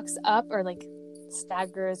reportedly walks up or, like,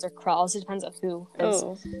 staggers or crawls. It depends on who has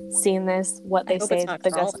seen this, what they say. It's not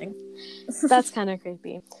crawling. That's kind of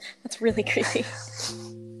creepy. That's really creepy.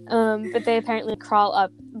 But they apparently crawl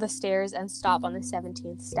up the stairs and stop on the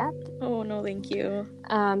 17th step. Oh, no, thank you.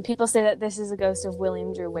 People say that this is a ghost of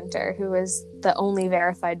William Drew Winter, who was the only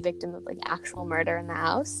verified victim of, like, actual murder in the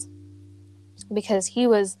house. Because he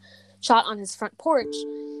was shot on his front porch,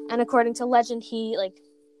 and according to legend, he, like,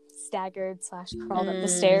 staggered/crawled up the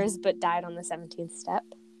stairs, but died on the 17th step.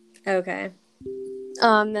 Okay.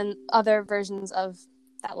 Then other versions of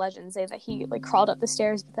that legend say that he, like, crawled up the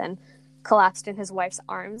stairs, but then collapsed in his wife's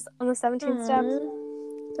arms on the 17th step.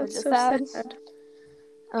 That's so sad.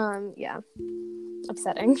 Yeah.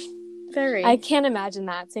 Upsetting. Very. I can't imagine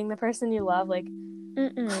that, seeing the person you love, like,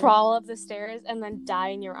 crawl up the stairs and then die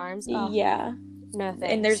in your arms. Oh, yeah. No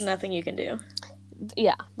thanks. And there's nothing you can do.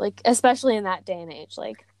 Yeah, like, especially in that day and age,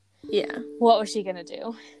 like, yeah. What was she gonna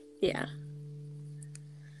do? Yeah.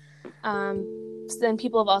 So then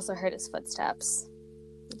people have also heard his footsteps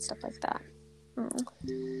and stuff like that.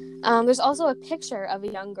 There's also a picture of a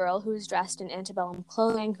young girl who is dressed in antebellum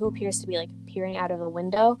clothing who appears to be, like, peering out of a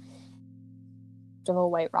window of a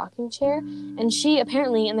white rocking chair, and she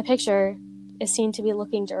apparently in the picture is seen to be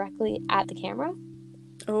looking directly at the camera.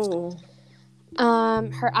 Oh.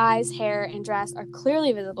 Her eyes, hair, and dress are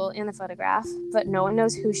clearly visible in the photograph, but no one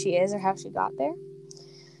knows who she is or how she got there,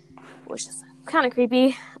 which is kind of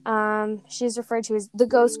creepy. She's referred to as the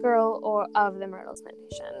ghost girl or of the Myrtles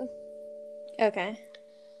Plantation. Okay.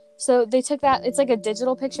 So they took that, it's like a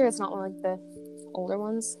digital picture, it's not one of, like, the older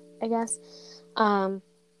ones, I guess. But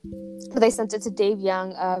they sent it to Dave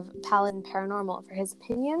Young of Paladin Paranormal for his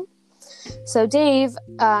opinion. So Dave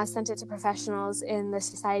sent it to professionals in the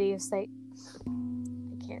Society of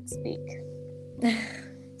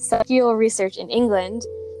Psychical Research in England,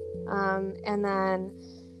 and then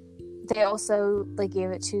they also, like,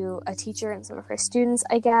 gave it to a teacher and some of her students,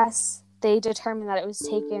 I guess. They determined that it was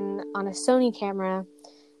taken on a Sony camera,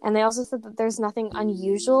 and they also said that there's nothing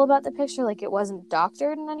unusual about the picture, like, it wasn't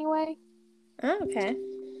doctored in any way. Oh, okay.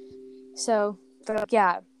 So they're like,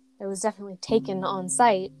 yeah, it was definitely taken on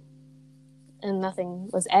site and nothing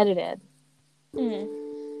was edited. I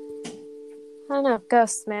don't know,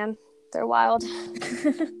 ghosts, man, they're wild.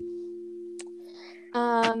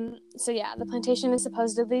 So yeah, the plantation is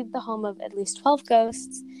supposedly the home of at least 12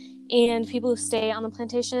 ghosts, and people who stay on the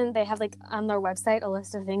plantation, they have, like, on their website a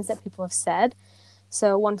list of things that people have said.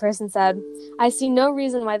 So one person said, "I see no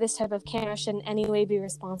reason why this type of camera should in any way be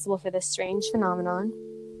responsible for this strange phenomenon."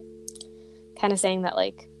 Kind of saying that,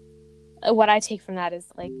 like, what I take from that is,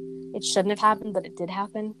 like, it shouldn't have happened, but it did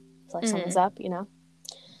happen. So, like, something's up, you know?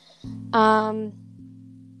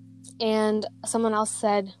 And someone else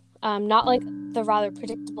said, not like the rather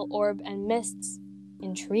predictable orb and mists.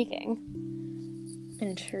 Intriguing.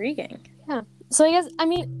 Yeah. So I guess, I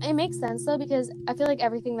mean, it makes sense, though, because I feel like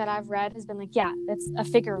everything that I've read has been like, yeah, it's a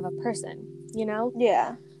figure of a person, you know?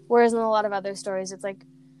 Yeah. Whereas in a lot of other stories, it's like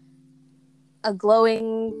a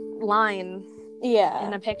glowing line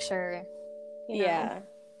in a picture. You know?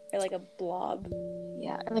 Or like a blob.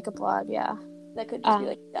 Yeah, or like a blob, yeah. That could just be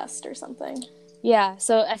like dust or something. Yeah,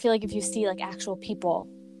 so I feel like if you see like actual people,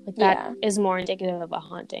 like that is more indicative of a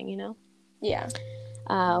haunting, you know? Yeah.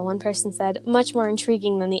 One person said, much more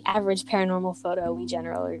intriguing than the average paranormal photo we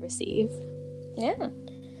generally receive. Yeah.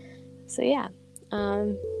 So yeah.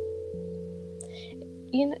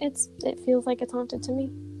 You know, it feels like it's haunted to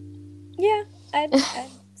me. Yeah, I'd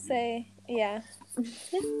say, yeah.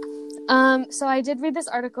 So I did read this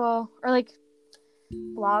article, or like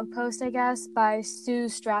blog post, I guess, by Sue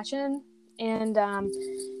Strachan, and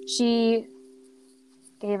she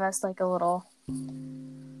gave us like a little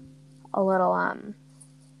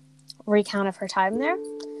recount of her time there.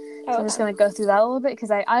 So I'm just gonna go through that a little bit,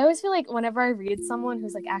 because I always feel like whenever I read someone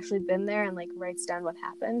who's like actually been there and like writes down what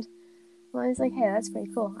happened, I'm always like, hey, that's pretty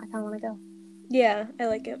cool. I kind of want to go. Yeah, I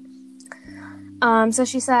like it. So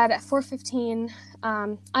she said at 4:15,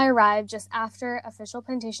 I arrived just after official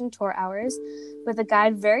plantation tour hours, but the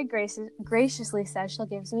guide very graciously said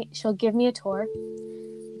she'll give me a tour.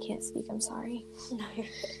 I can't speak, I'm sorry. No, you're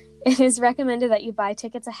good. It is recommended that you buy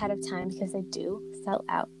tickets ahead of time because they do sell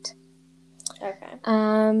out. Okay.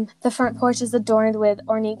 The front porch is adorned with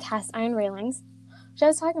ornate cast iron railings, which I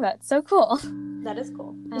was talking about. So cool. That is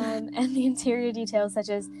cool. And the interior details, such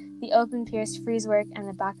as the open pierced friezwork and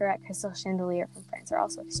the baccarat crystal chandelier from France, are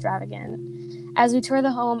also extravagant. As we tour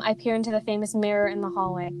the home, I peer into the famous mirror in the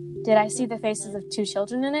hallway. Did I see the faces of 2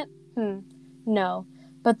 children in it? No.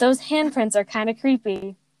 But those handprints are kind of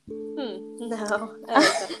creepy. No. I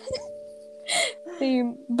like that.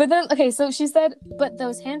 But then, okay, so she said, but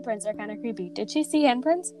those handprints are kind of creepy. Did she see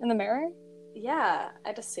handprints in the mirror? Yeah,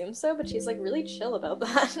 I'd assume so, but she's like really chill about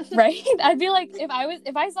that. Right? I'd be like, if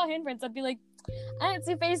I saw handprints, I'd be like, I didn't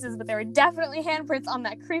see faces, but there were definitely handprints on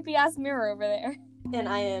that creepy ass mirror over there. And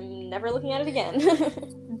I am never looking at it again.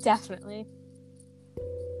 Definitely.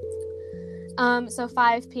 So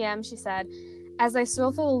 5 p.m., she said, as I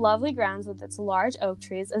stroll through the lovely grounds with its large oak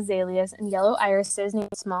trees, azaleas, and yellow irises near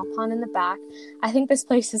a small pond in the back, I think this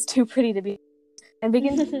place is too pretty to be, and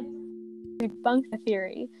begin to debunk the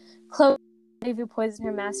theory. Chloe, who poisoned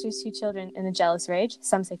her master's 2 children in a jealous rage.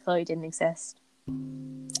 Some say Chloe didn't exist.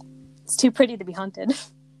 It's too pretty to be haunted.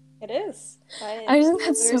 It is. I just think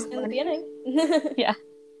that's so funny. In the beginning. Yeah.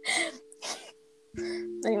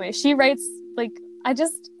 Anyway, she writes, like, I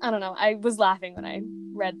don't know. I was laughing when I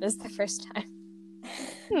read this the first time.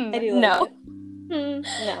 I do like it. No.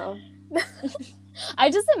 I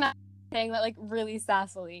just imagine saying that, like, really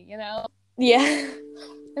sassily, you know? Yeah.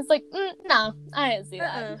 It's like, no, I didn't see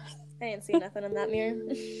that. I didn't see nothing in that mirror.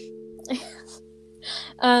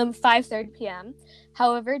 5:30 p.m.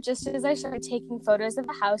 However, just as I started taking photos of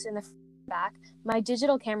the house in the back, my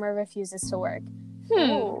digital camera refuses to work.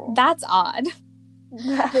 That's odd.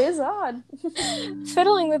 That is odd.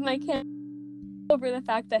 Fiddling with my camera over the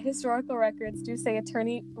fact that historical records do say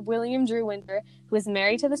attorney William Drew Winter, who was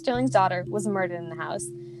married to the Sterling's daughter, was murdered in the house.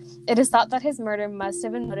 It is thought that his murder must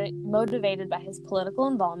have been motivated by his political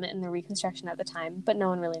involvement in the Reconstruction at the time, but no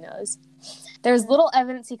one really knows. There is little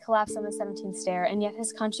evidence he collapsed on the 17th stair, and yet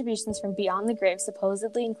his contributions from beyond the grave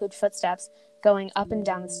supposedly include footsteps going up and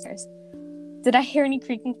down the stairs. Did I hear any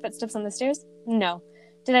creaking footsteps on the stairs? No.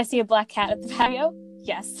 Did I see a black cat at the patio?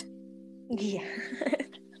 Yes. Yeah.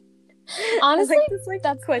 Honestly, I like this, like,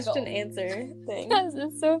 that's question-answer thing. Yes,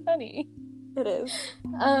 it's so funny. It is.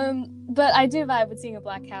 But I do vibe with seeing a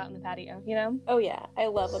black cat on the patio, you know? Oh yeah, I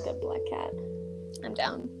love a good black cat. I'm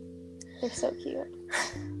down. They're so cute.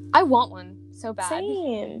 I want one so bad.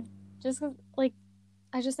 Same. Just 'cause, like,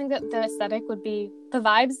 I just think that the aesthetic would be, the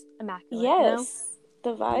vibes, immaculate. Yes.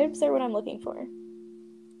 You know? The vibes are what I'm looking for.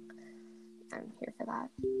 I'm here for that.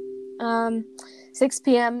 6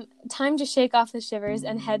 p.m., time to shake off the shivers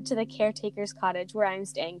and head to the caretaker's cottage where I am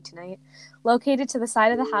staying tonight. Located to the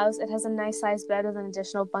side of the house, it has a nice-sized bed with an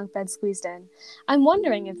additional bunk bed squeezed in. I'm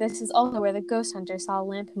wondering if this is also where the ghost hunter saw a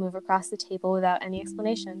lamp move across the table without any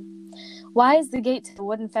explanation. Why is the gate to the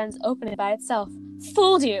wooden fence open by itself?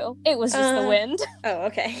 Fooled you! It was just the wind. Oh,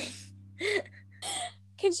 okay.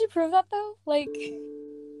 Can she prove that, though? Like,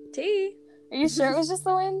 Tea. are you sure it was just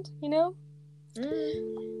the wind, you know?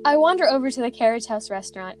 I wander over to the Carriage House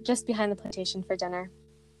restaurant just behind the plantation for dinner.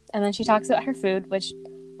 And then she talks about her food, which,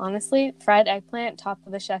 honestly, fried eggplant topped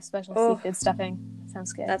with a chef's special seafood stuffing.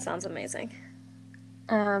 Sounds good. That sounds amazing.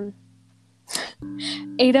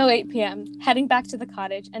 8:08 p.m. Heading back to the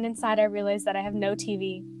cottage, and inside I realize that I have no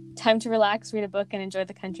TV. Time to relax, read a book, and enjoy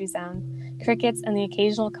the country sound. Crickets and the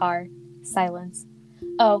occasional car. Silence.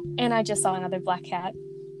 Oh, and I just saw another black cat.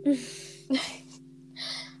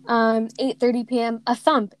 8:30 p.m., a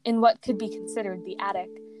thump in what could be considered the attic.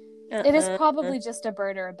 It is probably just a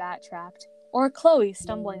bird or a bat trapped. Or Chloe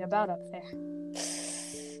stumbling about up there.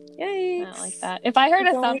 Yikes. I don't like that. If I heard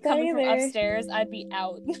a Don't thump like that coming from either. upstairs, I'd be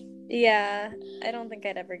out. Yeah, I don't think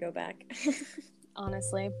I'd ever go back.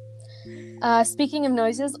 Honestly. Speaking of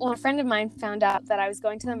noises, when a friend of mine found out that I was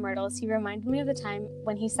going to the Myrtles, he reminded me of the time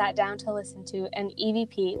when he sat down to listen to an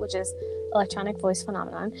EVP, which is electronic voice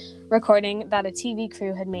phenomenon, recording that a TV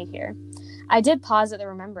crew had made here. I did pause at the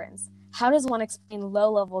remembrance. How does one explain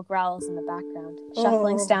low-level growls in the background,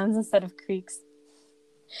 shuffling sounds instead of creaks?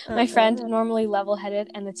 My friend, normally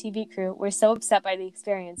level-headed, and the TV crew were so upset by the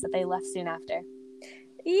experience that they left soon after.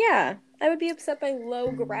 Yeah, I would be upset by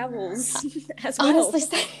low gravels as well. Honestly,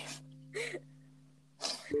 same.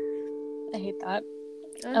 I hate that.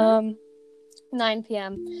 9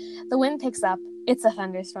 p.m. The wind picks up. It's a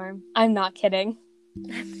thunderstorm. I'm not kidding.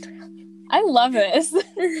 I love this.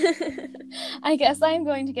 I guess I am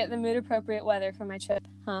going to get the mood-appropriate weather for my trip,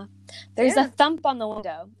 huh? There's a thump on the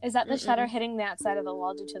window. Is that the shutter hitting the outside of the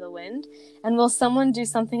wall due to the wind? And will someone do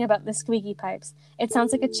something about the squeaky pipes? It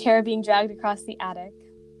sounds like a chair being dragged across the attic.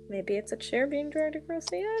 Maybe it's a chair being dragged across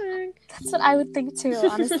the attic. That's what I would think too,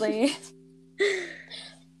 honestly.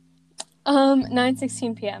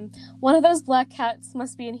 9:16 p.m. One of those black cats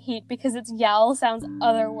must be in heat because its yowl sounds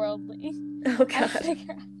otherworldly. Oh, God.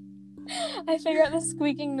 I figure out the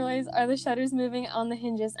squeaking noise are the shutters moving on the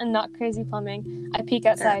hinges and not crazy plumbing. I peek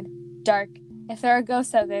outside. Dark. If there are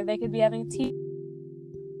ghosts out there, they could be having tea.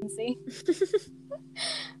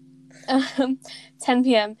 10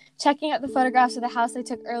 p.m. Checking out the photographs of the house I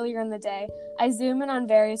took earlier in the day. I zoom in on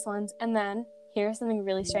various ones, and then, here's something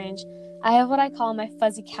really strange. I have what I call my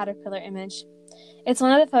fuzzy caterpillar image. It's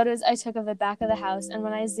one of the photos I took of the back of the house, and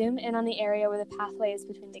when I zoom in on the area where the pathway is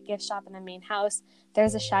between the gift shop and the main house,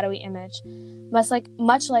 there's a shadowy image, much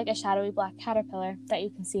like a shadowy black caterpillar that you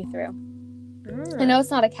can see through. I know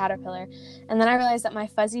it's not a caterpillar, and then I realized that my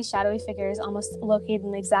fuzzy, shadowy figure is almost located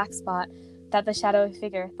in the exact spot that the shadowy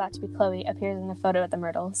figure, thought to be Chloe, appears in the photo at the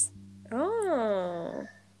Myrtles. Oh.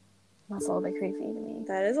 That's a little bit creepy to me.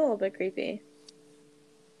 That is a little bit creepy.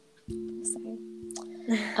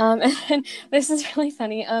 And then, this is really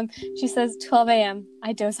funny. She says 12 a.m.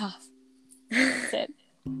 I doze off. That's it.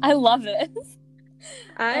 I love this.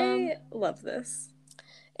 I love this.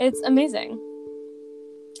 It's amazing.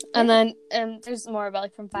 And then there's more about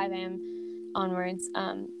like from 5 a.m. onwards,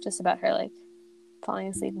 just about her like falling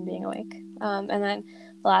asleep and being awake. And then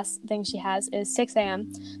the last thing she has is 6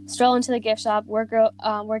 a.m. Stroll into the gift shop where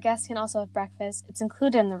guests can also have breakfast. It's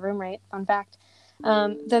included in the room rate, fun fact.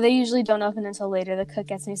 Though they usually don't open until later, the cook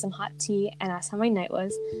gets me some hot tea and asks how my night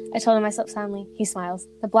was. I told him I slept soundly. He smiles.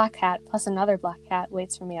 The black cat, plus another black cat,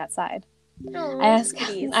 waits for me outside. I ask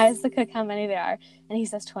the cook how many there are, and he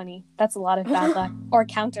says 20. That's a lot of bad luck, or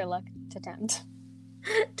counter luck, to tempt.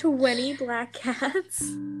 20 black cats?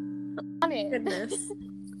 On it. Goodness.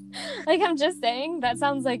 Like, I'm just saying, that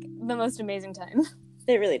sounds like the most amazing time.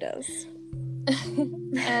 It really does.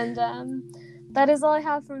 And, that is all I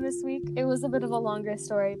have from this week. It was a bit of a longer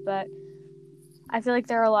story, but I feel like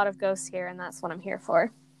there are a lot of ghosts here, and that's what I'm here for.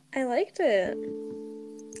 I liked it.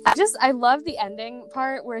 I love the ending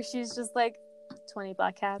part where she's just like, 20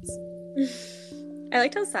 black cats. I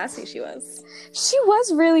liked how sassy she was. She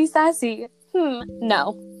was really sassy.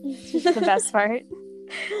 No. The best part.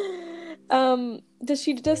 Does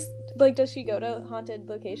she go to haunted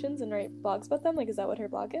locations and write blogs about them? Like, is that what her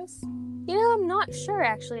blog is? You know, I'm not sure,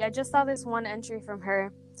 actually. I just saw this one entry from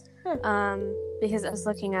her, because I was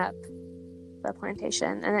looking up the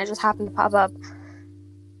Plantation, and it just happened to pop up.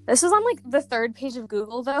 This was on, like, the 3rd page of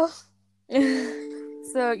Google, though.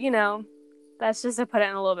 So, you know, that's just to put it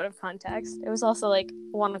in a little bit of context. It was also, like,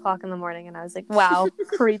 1 o'clock in the morning, and I was like, wow,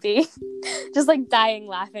 creepy. Just, like, dying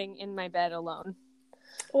laughing in my bed alone.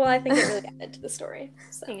 Well, I think it really added to the story,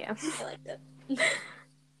 so yeah. I liked it.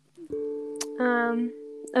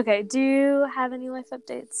 Okay, do you have any life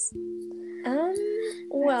updates?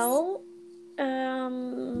 Well,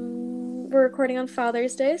 we're recording on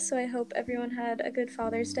Father's Day, so I hope everyone had a good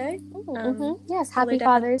Father's Day. Yes, happy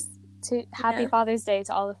Father's Day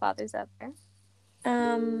to all the fathers out there.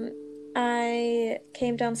 I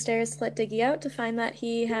came downstairs to let Diggy out to find that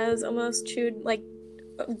he has almost chewed, like,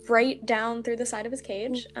 right down through the side of his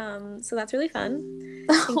cage. So that's really fun.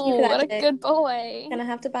 Thank you for that, what a good boy. Gonna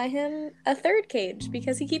have to buy him a 3rd cage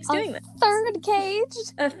because he keeps doing this. A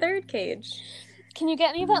 3rd cage. Can you get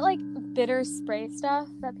any of that, like, bitter spray stuff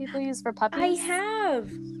that people use for puppies?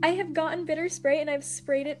 I have gotten bitter spray, and I've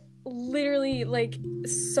sprayed it literally, like,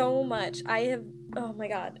 so much. Oh my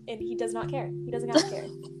god, and he does not care. He doesn't care.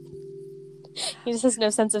 He just has no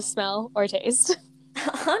sense of smell or taste.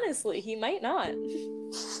 Honestly, he might not.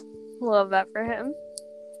 Love that for him.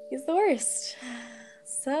 He's the worst.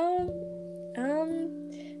 So,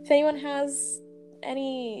 if anyone has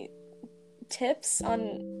any tips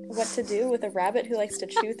on what to do with a rabbit who likes to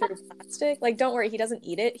chew through plastic, like, don't worry, he doesn't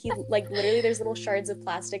eat it. He, like, literally there's little shards of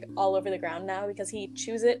plastic all over the ground now because he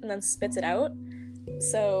chews it and then spits it out.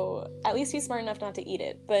 So at least he's smart enough not to eat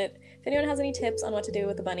it. But if anyone has any tips on what to do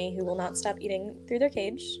with a bunny who will not stop eating through their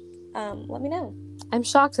cage, let me know. I'm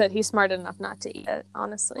shocked that he's smart enough not to eat it,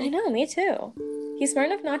 honestly. I know, me too. He's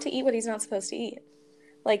smart enough not to eat what he's not supposed to eat.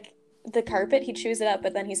 Like, the carpet, he chews it up,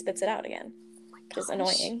 but then he spits it out again. Which is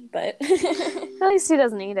annoying, but... At least he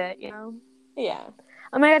doesn't eat it, you know? Yeah.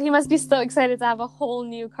 Oh my god, he must be so excited to have a whole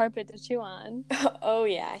new carpet to chew on. Oh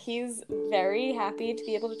yeah, he's very happy to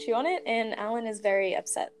be able to chew on it, and Alan is very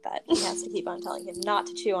upset that he has to keep on telling him not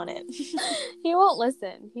to chew on it. He won't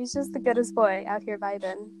listen. He's just the goodest boy out here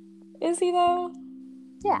vibing. Is he, though?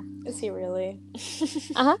 Yeah. Is he really?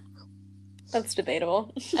 Uh-huh. That's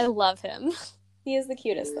debatable. I love him. He is the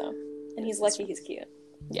cutest, though. And he's lucky he's cute.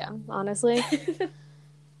 Yeah, honestly.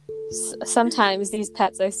 Sometimes these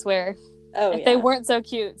pets, I swear. Oh, if they weren't so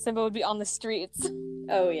cute, Simba would be on the streets.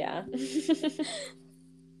 Oh, yeah.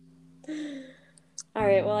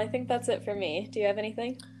 Alright, well, I think that's it for me. Do you have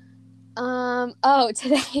anything?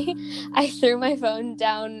 Today I threw my phone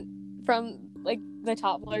down from, like, the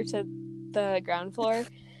top floor to the ground floor.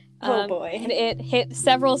 Oh, boy. And it hit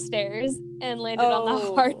several stairs and landed on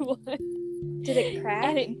the hardwood. Did it crack?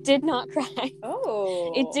 And it did not crack.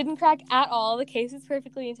 Oh. It didn't crack at all. The case is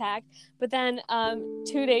perfectly intact. But then 2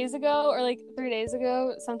 days ago, or like 3 days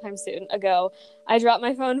ago, sometime soon ago, I dropped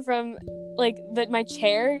my phone from like my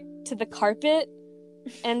chair to the carpet.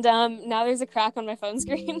 And now there's a crack on my phone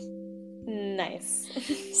screen. Nice.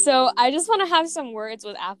 So I just want to have some words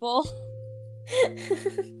with Apple.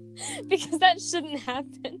 Because that shouldn't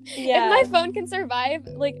happen. Yeah. If my phone can survive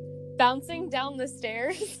like bouncing down the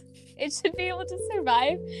stairs, it should be able to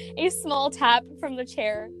survive a small tap from the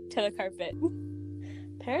chair to the carpet.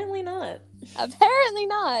 Apparently not. Apparently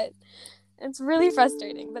not. It's really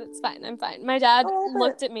frustrating, but it's fine. I'm fine. My dad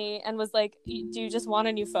looked at me and was like, "Do you just want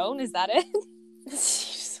a new phone? Is that it?"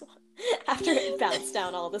 After it bounced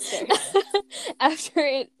down all the stairs. After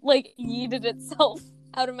it like yeeted itself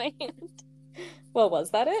out of my hand. Well,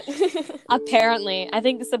 was that it? Apparently. I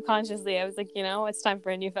think subconsciously I was like, it's time for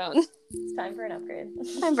a new phone. It's time for an upgrade.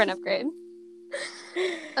 Time for an upgrade.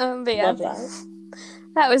 But yeah. Love that.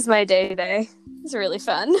 That was my day today. It was really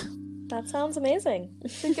fun. That sounds amazing.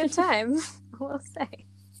 It's a good time, I will say.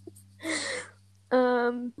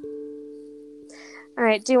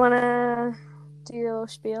 Alright, do you want to do your little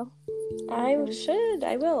spiel? I will.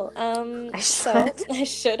 I will.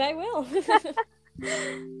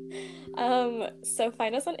 So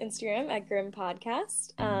find us on Instagram at Grim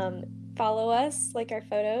Podcast. Follow us, like our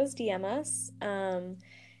photos, DM us. And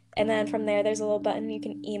then from there's a little button you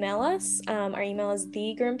can email us. Our email is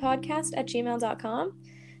thegrimpodcast@gmail.com.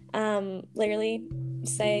 Literally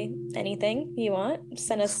say anything you want.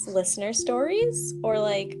 Send us listener stories or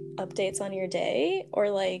like updates on your day or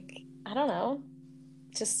like, I don't know,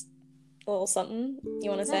 just a little something you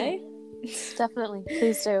want to say. Definitely.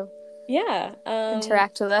 Please do. Yeah.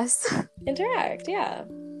 Interact with us. Interact, yeah.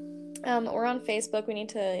 We're on Facebook. We need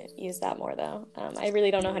to use that more, though. I really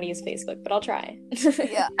don't know how to use Facebook, but I'll try.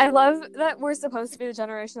 Yeah, I love that we're supposed to be the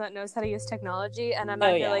generation that knows how to use technology, and I'm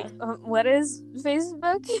like, what is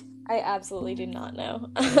Facebook? I absolutely do not know.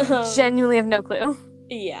 Genuinely have no clue.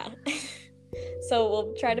 Yeah. So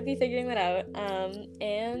we'll try to be figuring that out.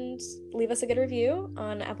 And leave us a good review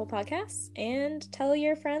on Apple Podcasts, and tell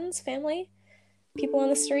your friends, family, people on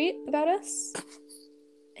the street about us.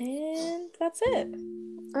 And that's it.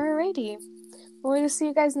 Alrighty. Well, we'll see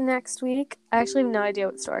you guys next week. I actually have no idea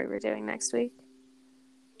what story we're doing next week.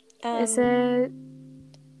 Is it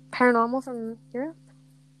Paranormal from Europe?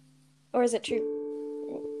 Or is it true?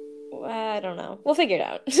 I don't know. We'll figure it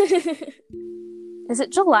out. Is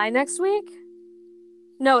it July next week?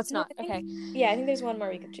 No, it's not. Okay. Yeah, I think there's one more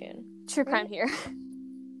week of June. True crime here.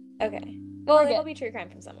 Okay. Well, it'll be true crime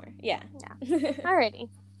from somewhere. Yeah. Alrighty.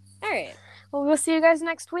 Alright. Well, we'll see you guys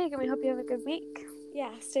next week, and we hope you have a good week.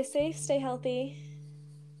 Yeah, stay safe, stay healthy,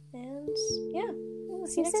 and yeah, we'll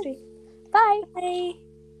see you next week. Bye. Bye.